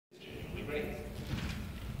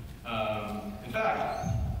In fact,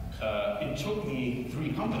 it took me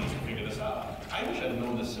 3 companies to figure this out. I wish I'd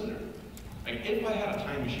known this sooner. Like, if I had a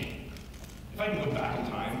time machine, if I could go back in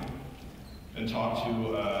time and talk to,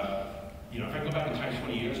 if I could go back in time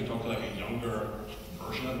 20 years and talk to like a younger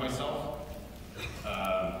version of myself,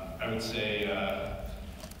 I would say,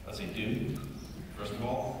 let's say, dude, first of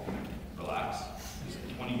all, relax. Because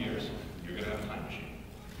in 20 years, you're gonna have a time machine.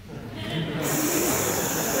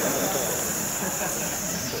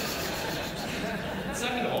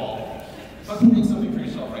 Second of all, fucking make something for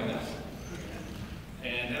yourself right now.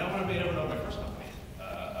 And I want to be able to know my first company.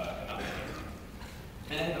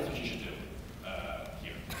 And that's what you should do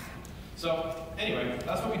here. So anyway,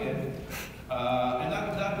 that's what we did. And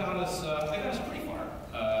that got us pretty far.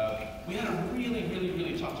 We had a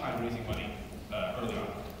really tough time raising money early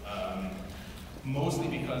on. Mostly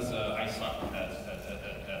because I sucked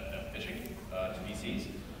at pitching to VCs.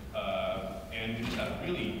 And we just had a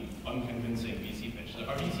really unconvincing VC pitch. So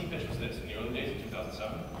our VC pitch was this: in the early days of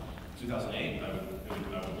 2007, 2008, I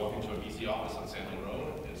would walk into a VC office on Sand Hill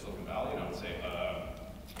Road in Silicon Valley, and I would say,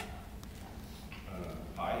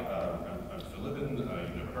 hi, I'm Phil Libin, you've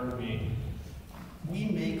never heard of me. We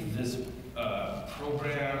make this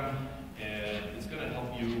program, and it's going to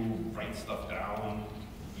help you write stuff down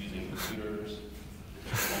using computers,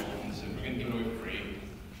 phones, and we're going to give it away for free.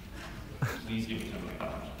 Please give me $10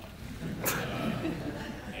 million.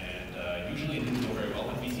 And usually it didn't go very well,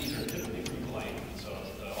 but VCs are typically pretty polite, so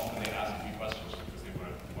often they ask a few questions because they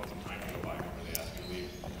want some time to go by before they ask you to leave.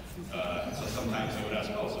 And so sometimes they would ask,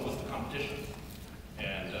 oh, so what's the competition?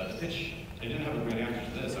 And the pitch, they didn't have a great answer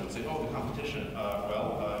to this. I would say, oh, the competition.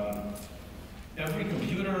 Every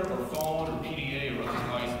computer or phone or PDA or other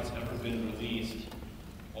device that's ever been released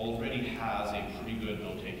already has a pretty good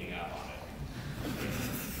note-taking app on it.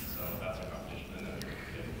 So that's our competition. And then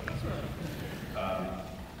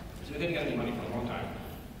so we didn't get any money for a long time.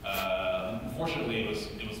 Fortunately, it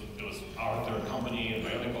was our third company, and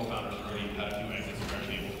my other co-founders already had a few exits. We were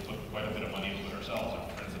actually able to put quite a bit of money into it ourselves. Our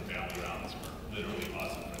friends and family around us were literally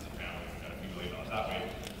us and friends and family. We got a few $1 million that way.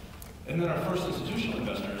 And then our first institutional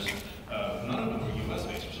investors, none of them were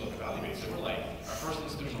US-based or Silicon Valley-based. They were like, our first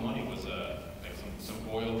institutional money was like some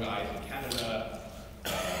oil guys in Canada,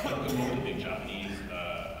 a big Japanese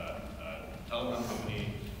telecom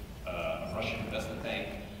company, a Russian investment bank.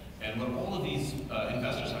 And what all of these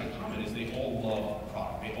investors had in common is they all loved the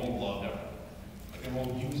product. They all loved everything. Like, they were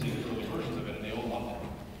all using early versions of it, and they all loved it.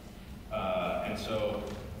 And so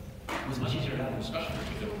it was much easier to have a discussion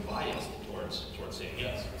because they were biased towards saying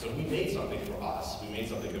yes. So we made something for us. We made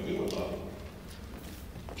something that we would love.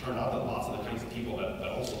 It turned out that lots of the kinds of people that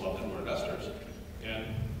also loved it were investors. And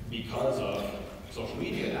because of social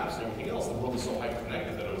media and apps and everything else, the world is so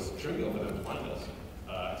hyper-connected that it was trivial for them to find us.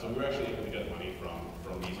 So we were actually able to get money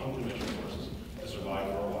from these unconventional sources to survive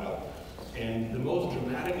for a while. And the most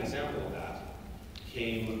dramatic example of that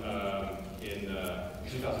came in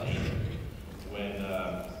 2008 when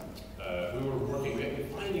we were working. We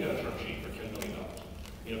finally got a term sheet for $10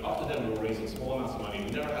 million. Up to then we were raising small amounts of money.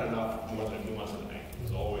 We never had enough more than a few months in the bank. It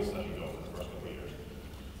was always touch and go for the first couple of years.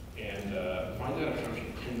 And finally got a term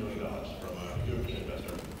sheet for $10 million from a European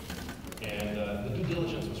investor. And the due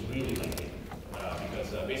diligence was really lengthy because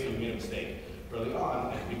basically we made a mistake early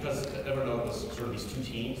on. And because Evernote was sort of these two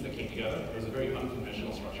teams that came together, it was a very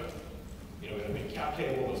unconventional structure. We had a big cap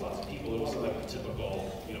table, there was lots of people. It wasn't like the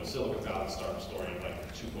typical, Silicon Valley startup story of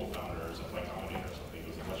like 2 co-founders of like Combinator or something. It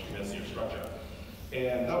was a much messier structure.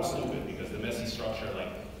 And that was stupid because the messy structure,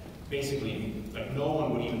 basically, no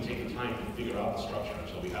one would even take the time to figure out the structure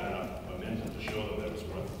until we had enough momentum to show them that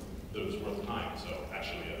it was worth time. So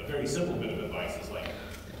actually, a very simple bit of advice is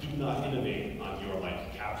do not innovate on your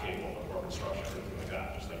cap table or corporate structure or anything like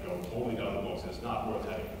that. Just go totally down the books. It's not worth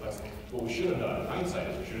having complexity. What we should have done in hindsight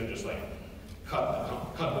is we should have just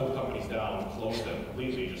cut both companies down, close them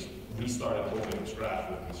completely, just restarted totally from scratch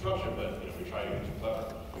with construction. But we tried to get too clever.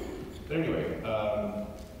 But anyway,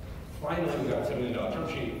 finally we got a $10 million term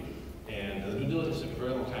sheet, and the due diligence took a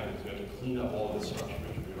very long time because we had to clean up all of this structure. We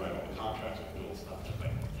had to rewrite all the contracts and do all this stuff. It took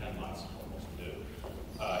 10 months almost to do.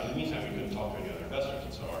 In the meantime, we couldn't talk to any other investors,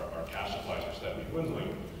 and so our cash supplies were steadily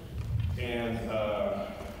dwindling. And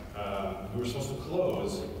we were supposed to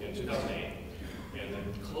close in 2008, and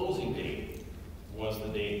the closing date was the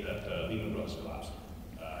date that Libin collapsed.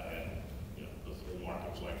 And the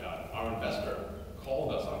market was wiped out. Our investor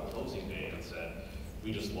called us on closing day and said,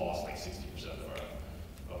 we just lost 60%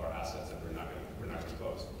 of our assets, and we're not going to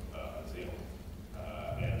close the deal.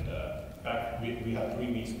 And in fact, we had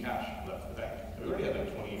 3 weeks of cash left in the bank. We already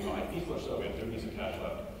had 25 people or so. We had 3 weeks of cash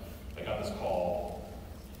left. I got this call.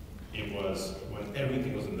 It was when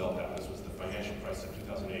everything was in meltdown. This was the financial crisis of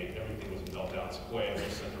 2008. Everything was in meltdown. Sequoia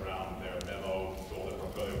just sent around their memo to all the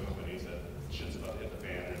portfolio companies that shit's about to hit the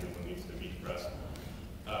fan and everyone needs to be depressed.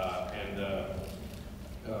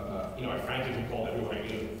 I frantically called everyone I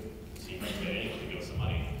knew to see if I could get anyone to give us some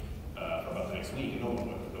money for about the next week, and no one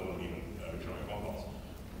would even return my phone calls.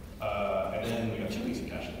 And then we got 2 weeks of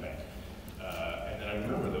cash in the bank. And then I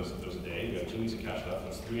remember there was a day, we got 2 weeks of cash left, it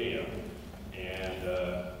was 3 a.m. And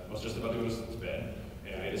I was just about to go to bed,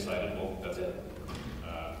 and I decided, well, that's it.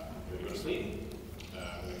 I'm going to go to sleep.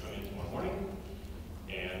 I'm going to come in tomorrow morning,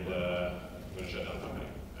 and I'm going to shut down the company.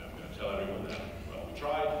 I'm going to tell everyone that, well, we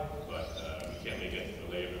tried, but we can't make it.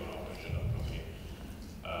 We'll lay everyone off and shut down the company.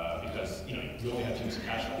 Because, we only had 2 weeks of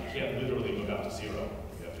cash left. You can't literally go down to zero.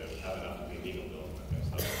 You have to have enough to pay legal bills and that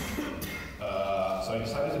kind of stuff. So I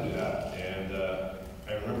decided to do that, and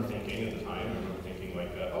I remember thinking at the time,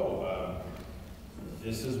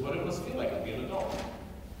 this is what it must feel like to be an adult.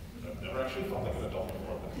 I've never actually felt like an adult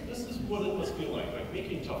before, but this is what it must feel like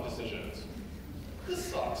making tough decisions. This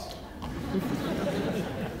sucks. I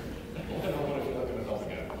don't want to feel like an adult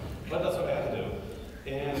again. But that's what I had to do.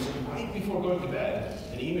 And right before going to bed,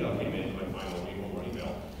 an email came in, my final week, one more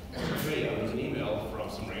email. There was an email from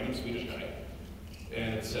some random Swedish guy,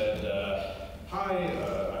 and it said, hi,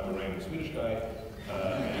 I'm a random Swedish guy,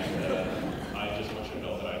 and I just want you to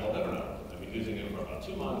know that I love Evernote. Using it for about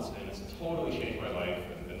 2 months, and it's totally changed my life,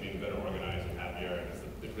 and being better organized and happier, and it's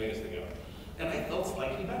the greatest thing ever. And I felt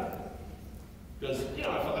slightly better. Because, I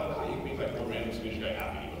felt like, wow, you can make like one random Swedish guy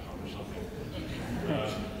happy to accomplish something.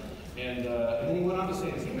 And then he went on to say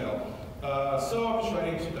in his email, so I'm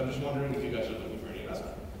just wondering if you guys are looking for any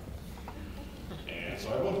investment. And so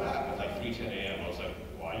I wrote back at like 3:10 a.m. I was like,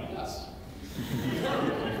 why, yes. I'm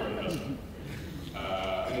looking for investment. And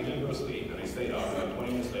I didn't go to sleep, and I stayed up, and like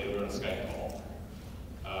 20 minutes later, we were on a Skype call.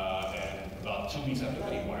 And about 2 weeks after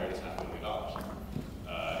that, he wired us $500,000.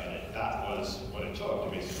 And that was what it took to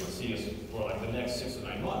basically see us for like the next 6 to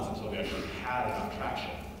 9 months until we actually had enough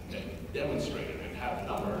traction and demonstrated and had the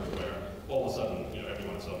numbers where all of a sudden,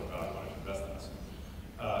 everyone in Silicon Valley wanted to invest in us.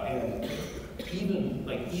 And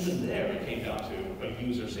even there, it came down to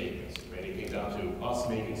user savings, right? It came down to us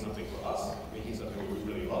making something for us, making something we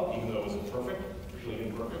really love, even though it wasn't perfect, really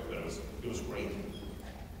imperfect, but it was great.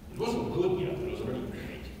 It wasn't good yet, but it was already great.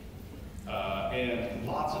 And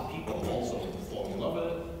lots of people also falling in love with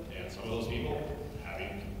it, and some of those people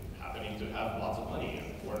happening to have lots of money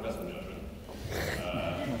and poor investment judgment,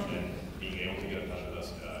 and being able to get in touch with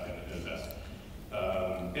us and invest.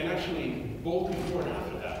 And actually, both before and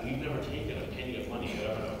after that, we've never taken a penny of money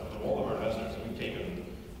at Evernote from all of our investors, and we've taken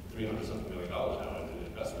 $300-something million now into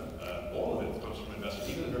investment. All of it comes from investors,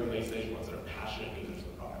 even the very late stage ones that are passionate users of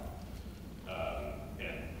the product.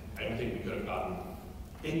 And I don't think we could have gotten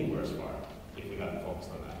anywhere as far if we hadn't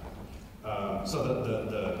focused on that. So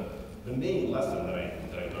the main lesson that I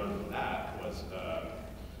learned from that was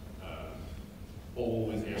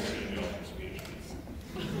always answer emails from Swedish please.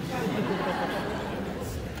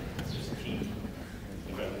 It's just key.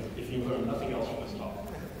 If you learn nothing else from this talk,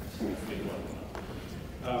 it's big one.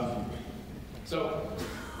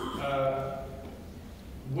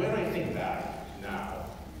 When I think back now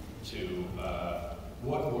to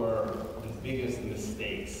what were the biggest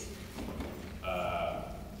mistakes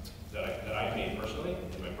that I made personally,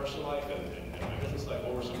 in my personal life and my business life,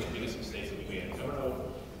 what were some of the biggest mistakes that we made in Evernote,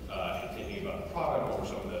 in thinking about the product, what were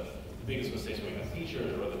some of the biggest mistakes we made on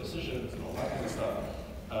features or other decisions and all that kind of stuff,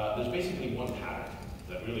 there's basically one pattern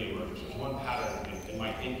that really emerges. There's one pattern in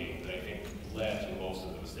my thinking that I think led to most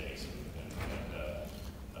of the mistakes.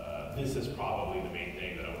 This is probably the main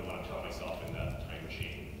thing that I would want to tell myself in that time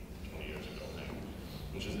machine 20 years ago thing,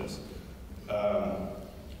 which is this.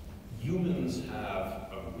 Humans have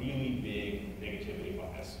a really big negativity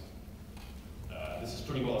bias. This is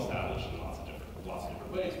pretty well established in lots of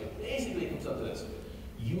different ways, but basically it comes up to this.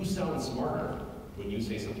 You sound smarter when you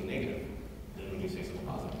say something negative than when you say something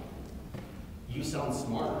positive. You sound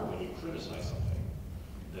smarter when you criticize something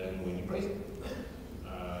than when you praise it.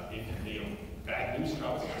 If bad news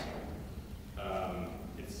travels faster,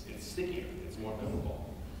 it's stickier, it's more difficult.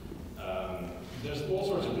 There's all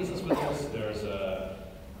sorts of business methods. There's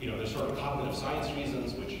sort of cognitive science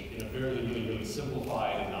reasons, which in a very, really, really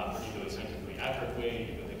simplified and not particularly scientifically accurate way,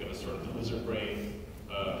 you can think of as sort of the lizard brain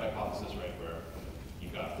hypothesis, right, where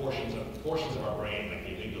you've got portions of our brain, like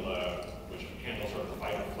the amygdala, which handle sort of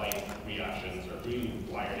fight or flight reactions, are really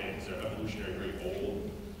wired in because they're evolutionary, very old,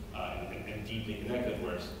 and deeply connected,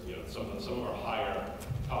 whereas some of our higher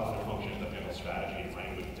cognitive functions that handle strategy and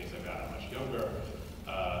language and things like that are much younger.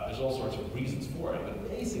 There's all sorts of reasons for it, but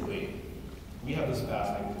basically, we have this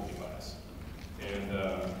vast negativity bias. And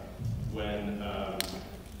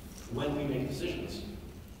when we make decisions,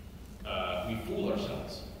 we fool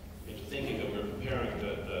ourselves into thinking that we're comparing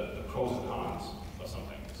the pros and cons of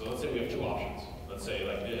something. So let's say we have two options. Let's say,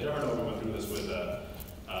 like, at Evernote, we went through this with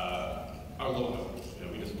our logo. You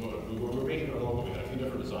know, we were making our logo. We had a few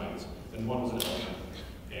different designs, and one was an elephant,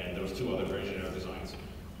 and there was two other very generic designs.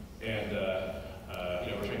 And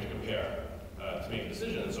you know, we're trying to compare to make a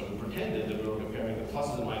decision. And so we pretended that we were comparing the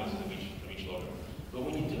pluses and minuses of each logo. But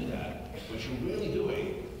when you do that, what you're really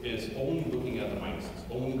doing is only looking at the minuses,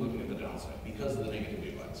 only looking at the downside, because of the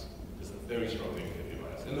negativity bias. It's a very strong negativity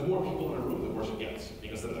bias. And the more people in a room, the worse it gets,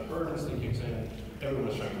 because then the herd instinct kicks in, everyone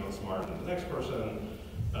is trying to look smarter than the next person,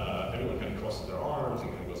 everyone kind of crosses their arms and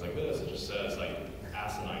kind of goes like this. It just says like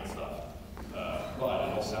asinine stuff. But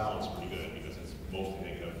it all sounds pretty good because it's mostly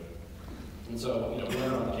negative. And so, you know, we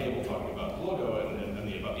went around the table talking about the logo and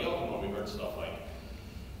about the elephant one, we heard stuff like,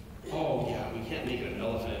 oh yeah, we can't make it an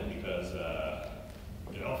elephant because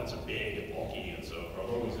elephants are big and bulky, and so if our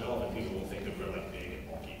logo is an elephant, people will think that we're like big and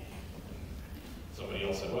bulky. Somebody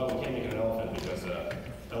else said, well, we can't make it an elephant because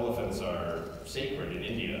elephants are sacred in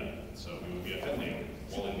India, so we would be offending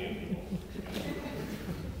all Indian people.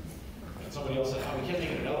 And somebody else said, oh, we can't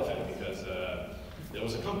make it an elephant because there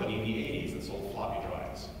was a company in the 80s that sold floppy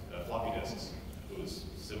drives, floppy disks, whose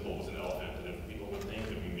symbol was an elephant, and if people would think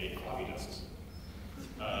that we made floppy disks.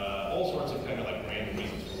 All sorts of kind of like random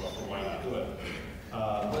reasons for why not do it.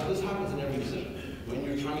 But this happens in every decision. When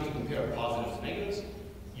you're trying to compare positives to negatives,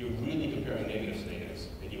 you're really comparing negatives to negatives.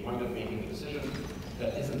 And you wind up making a decision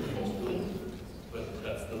that isn't the most good, but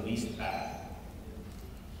that's the least bad.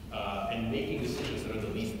 And making decisions that are the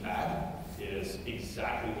least bad is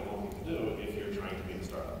exactly the wrong thing to do if you're trying to be a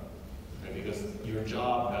startup. Okay? Because your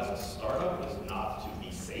job as a startup is not to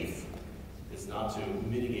be safe. It's not to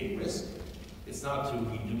mitigate risk. It's not to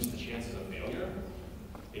reduce the chances of failure.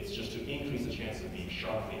 It's just to increase the chances of being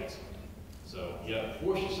sharply excellent. So you have to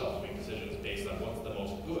force yourself to make decisions based on what's the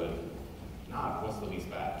most good, not what's the least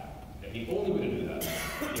bad. And the only way to do that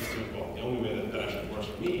is to, well, the only way that actually works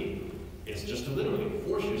for me is just to literally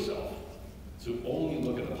force yourself to only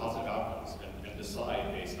look at the positive outcomes and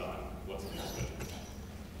decide based on what's the most good.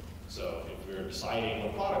 So if we're deciding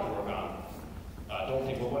what product to work on, don't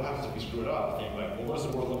think, well, what happens if we screw it up? Think like, well, what does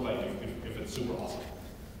the world look like if it's super awesome?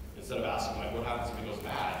 Instead of asking, like, what happens if it goes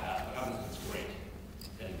bad? Ask, what happens if it's great?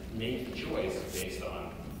 And make the choice based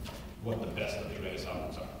on what the best of the greatest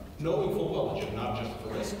outcomes are. Knowing full well that you're not just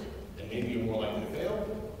for risk, and maybe you're more likely to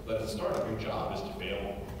fail, but as a startup, your job is to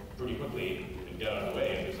fail pretty quickly and get out of the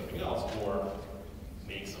way and do something else, or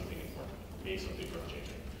make something important, make something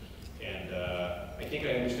worth-changing. And I think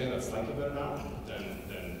I understand that slightly better now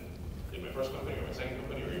than in my first company or my second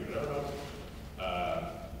company or even Evernote.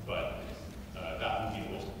 But that would be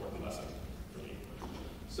the most important lesson for me.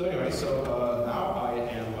 So anyway, now I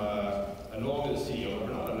am no longer the CEO of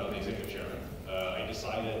Evernote, I'm now the executive chairman. I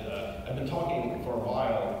decided, I've been talking for a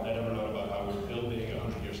while at Evernote about how we're building a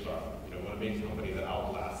 100-year startup. You know, we want to make a company that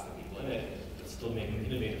outlasts the people in it, that's still making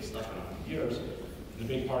innovative stuff for 100 years. And a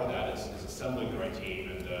big part of that is assembling the right team.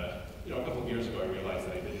 And you know, a couple of years ago, I realized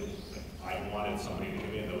that I wanted somebody to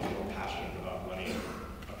come in that was more passionate about running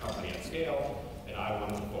a company at scale, and I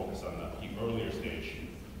wanted to focus on the earlier stage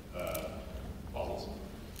puzzles.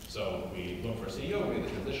 So we looked for a CEO, we made the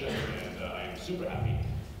transition, and I am super happy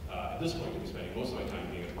at this point to be spending most of my time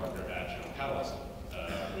being a partner at Channel Catalyst,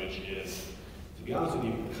 which is, to be honest with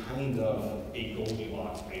you, kind of a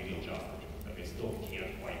Goldilocks ideal job for me. Like, I still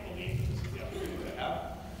can't quite believe that this is the opportunity that I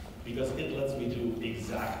have, because it lets me do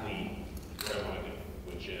exactly what I want to do,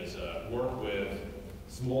 which is work with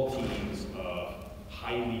small teams of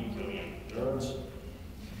highly brilliant nerds,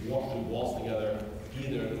 walk through walls together, be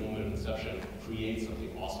there at the moment of inception, create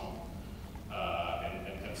something awesome,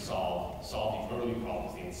 and solve the early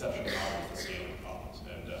problems, the inception problems, the scaling problems.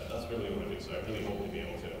 And that's really what I do. So I really hope to be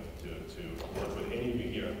able to work with any of you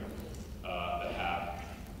here that have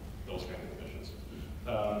those kind of ambitions.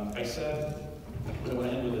 I said, I want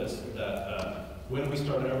to end with this, that when we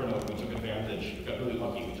started Evernote, we took advantage, we got really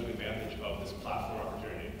lucky, we took advantage of this platform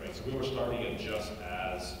opportunity, right? So we were starting it just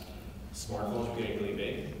as smartphones were getting really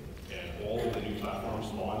big, and all of the new platforms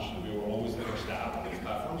launched, and we were always the first app on these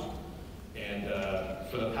platforms. And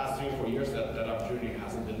for the past 3 or 4 years, that opportunity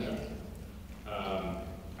hasn't been there.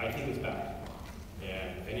 I think it's back.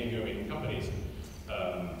 And if any of you are making companies,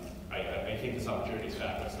 I think this opportunity is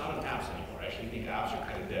back. But it's not on apps anymore. I actually think apps are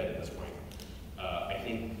kind of dead at this point. I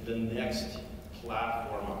think the next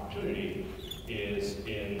platform opportunity is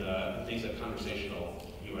in things like conversational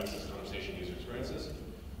UXs, conversation user experiences,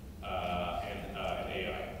 and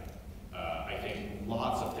AI. I think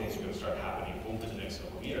lots of things are going to start happening over the next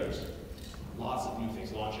couple of years. Lots of new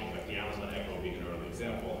things launching, like the Amazon Echo being an early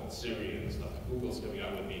example, and Siri and stuff that Google's coming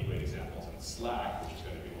out with being great examples, and Slack, which is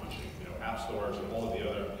going to be launching, app stores and all of the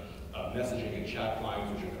other messaging and chat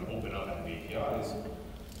clients, which are going to open up and the APIs.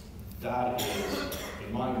 That is,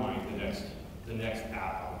 in my mind, the next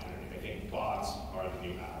app opportunity. I think bots are the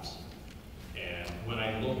new apps. And when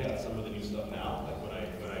I look at some of the new stuff now, like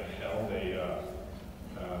when I held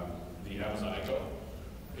the Amazon Echo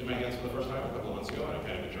in my hands for the first time a couple of months ago, and I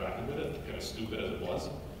kind of interacted with it, kind of stupid as it was,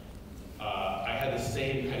 I had the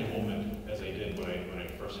same kind of moment as I did when I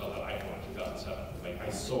first held that iPhone in 2007. Like I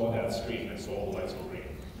saw that screen, I saw all the lights go green,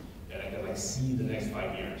 and I could like see the next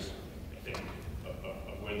 5 years, I think,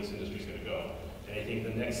 of where this industry is going to go. And I think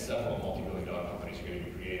the next several multi-billion-dollar companies are going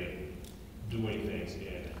to be created doing things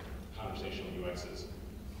in conversational UXs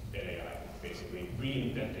and AI, basically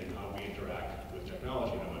reinventing how we interact with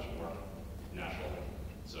technology in a much more natural way.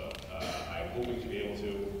 So I'm hoping to be able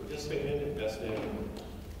to participate in, invest in,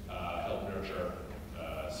 help nurture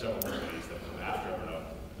several companies that come after Evernote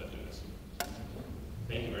that do this.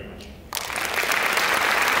 Thank you very much.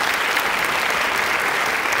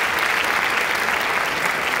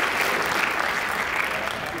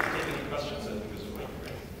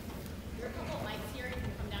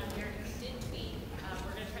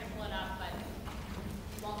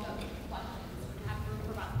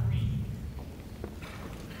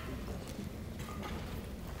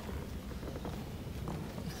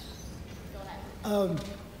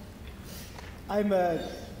 I'm an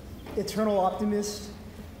eternal optimist,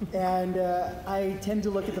 and I tend to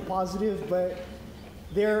look at the positive, but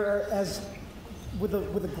there are, as with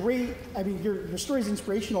a great, I mean, your story is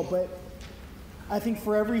inspirational, but I think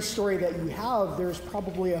for every story that you have, there's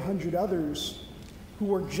probably 100 others who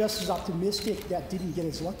were just as optimistic that didn't get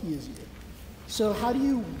as lucky as you did. So how do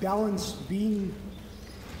you balance being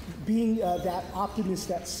that optimist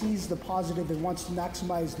that sees the positive and wants to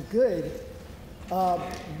maximize the good,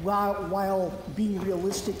 while being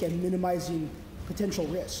realistic and minimizing potential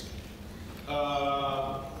risk?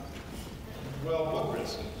 Well, what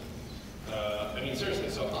risk? I mean, seriously,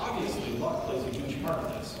 so obviously luck plays a huge part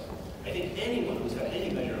of this. I think anyone who's had any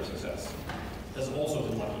measure of success has also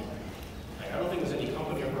been lucky. Like, I don't think there's any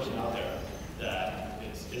company or person out there that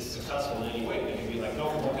is successful in any way. They can be like, no,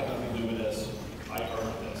 luck has nothing to do with this, I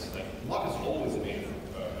earned this. Like, luck is always a major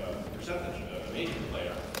percentage, a major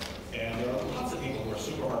player. And there are lots of people who are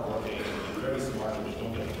super hardworking and very smart and just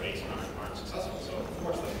don't get the breaks and aren't successful. So of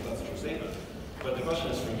course that's a true statement. But the question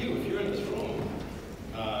is for you, if you're in this room,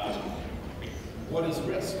 what is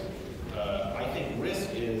risk? I think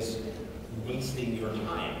risk is wasting your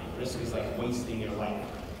time. Risk is like wasting your life.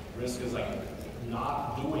 Risk is like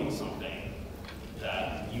not doing something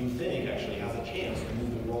that you think actually has a chance to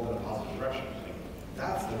move the world in a positive direction. Like,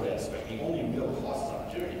 that's the risk. Like, the only real cost is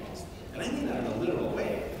opportunity cost. And I mean that in a literal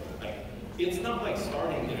way. It's not like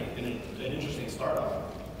starting in an interesting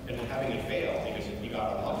startup and then having it fail because you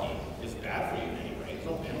got unlucky is bad for you in any way. There's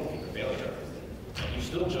no penalty for failure. You're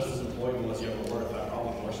still just as employable as you ever were, if not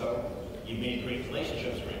probably more so. You made great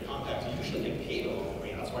relationships, great contacts. You usually get paid along the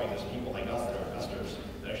way. That's why there's people like us that are investors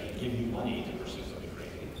that actually give you money to pursue something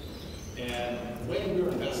crazy. And when we're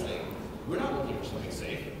investing, we're not looking for something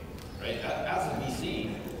safe, right? As a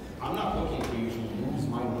VC, I'm not looking for you to lose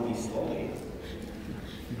my money slowly.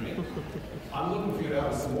 Right? I'm looking for you to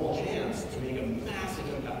have a small chance to make a massive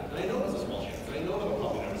impact. And I know there's a small chance, and I know that I'll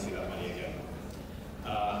probably never see that money again.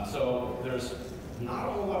 So there's not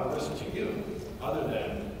a whole lot of risk to you, other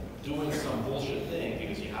than doing some bullshit thing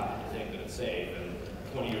because you happen to think that it's safe, and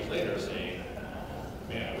 20 years later saying,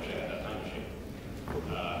 man, I wish I had that time machine.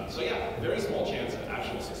 So yeah, very small chance of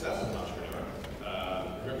actual success as an entrepreneur.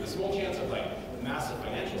 Very small chance of like massive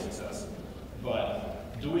financial success,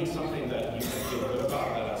 but doing something that you can feel good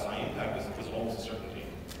about that has high impact is almost a certainty,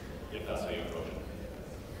 if that's how you approach it.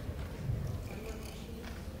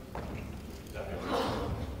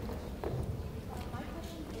 My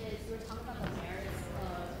question is, you were talking about the merits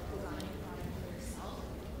of designing a product for yourself.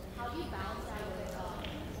 How do you balance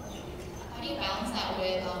that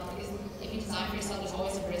with, because if you design for yourself, there's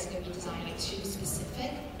always a risk of you designing it too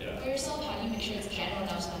specific for yourself. How do you make sure it's general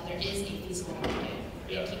enough so that there is a feasible market?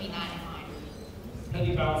 Keeping that in mind. How do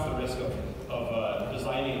you balance the risk of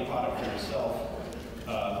designing a product for yourself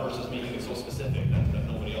versus making it so specific that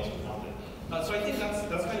nobody else would want it? So I think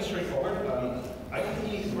that's kind of straightforward. I don't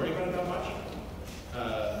think you need to worry about it that much.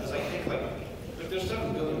 Because I think like there's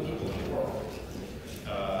 7 billion people in the world.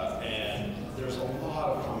 And there's a lot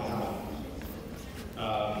of commonality.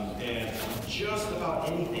 And just about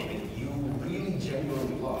anything that you really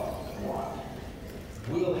genuinely love and want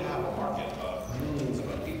will have a market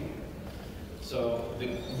So the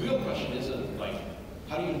real question isn't like,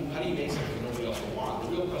 how do you make something nobody else will want?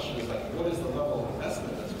 The real question is like, what is the level of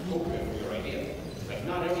investment that's appropriate for your idea? Like,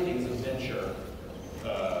 not everything is a venture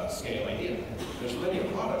scale idea. There's plenty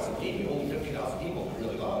of products that maybe only 50,000 people would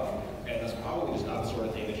really love, and that's probably just not the sort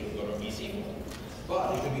of thing that you can go to a VC for.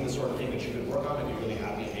 But it could be the sort of thing that you could work on and be really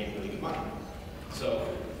happy and make really good money. So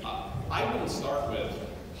I wouldn't start with,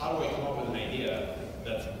 how do I come up with an idea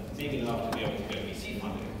that's big enough to be able to get VC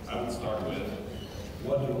funding? I would start with,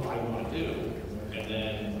 what do I want to do? And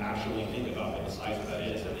then actually think about what the size of that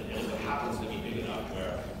is. And if it happens to be big enough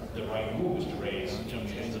where the right move is to raise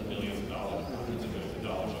tens of millions of dollars, hundreds of millions of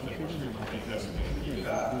dollars, I think that's you do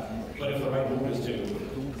that. But if the right move is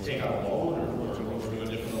to take out a loan or do a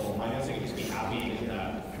different level of financing, and just be happy in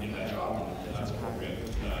that job, and that's appropriate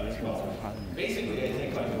as well. Basically, I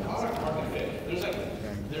think like the product market fit,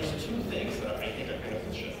 there's two things that I think are kind of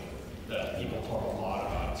bullshit that people talk a lot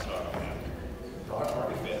about in startup land. Product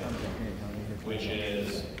market fit, which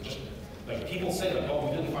is just like people say like, oh,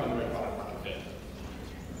 we didn't find the right product market fit.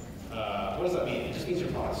 What does that mean? It just means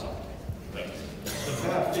your product sucked. Like the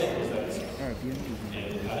bad fit was that it sucked.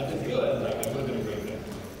 And had it been good, like that would have been a great fit.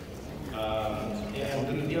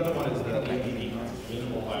 And the other one is the MVP,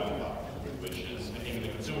 minimal viable product, which is I think in the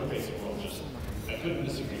consumer-facing world, just I couldn't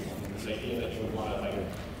disagree more. This idea that you would want to like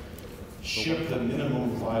ship the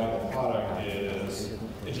minimum viable product is,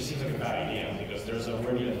 it just seems like a bad idea because there's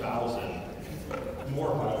already 1,000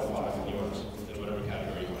 more viable products than yours in whatever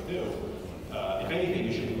category you want to do. If anything,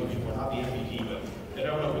 you should be looking for not the MVP, but I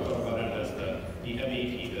don't know if we talk about it as the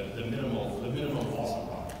MVP, the minimum awesome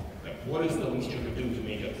product. Like, what is the least you could do to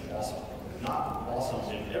make it awesome? Not awesome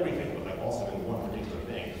in everything, but like awesome in one particular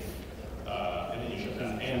thing. And then you ship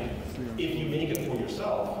that. And if you make it for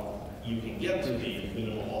yourself, you can get to the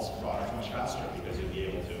minimum awesome product much faster because you'll be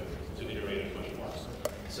able to iterate it much more.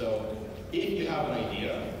 So if you have an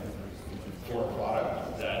idea for a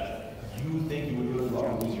product that you think you would really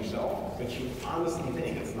love to use yourself, but you honestly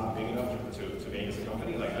think it's not big enough to make as a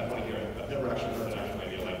company, like I want to hear it. I've never actually heard an actual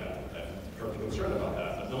idea like that. I've heard people concerned about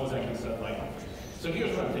that, but no one's actually said like, so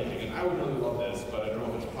here's what I'm thinking, and I would really love this, but I don't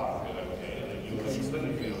know if it's a product. You're like, okay, and then you explain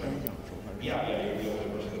it to me, like, yeah, you're the only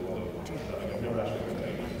person in the world that would want that. Like, I've never actually heard that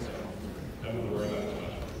idea, so I wouldn't worry about it too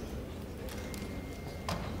much.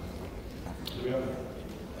 Do we have?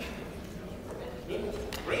 Good.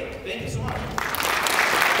 Great. Thank you so much.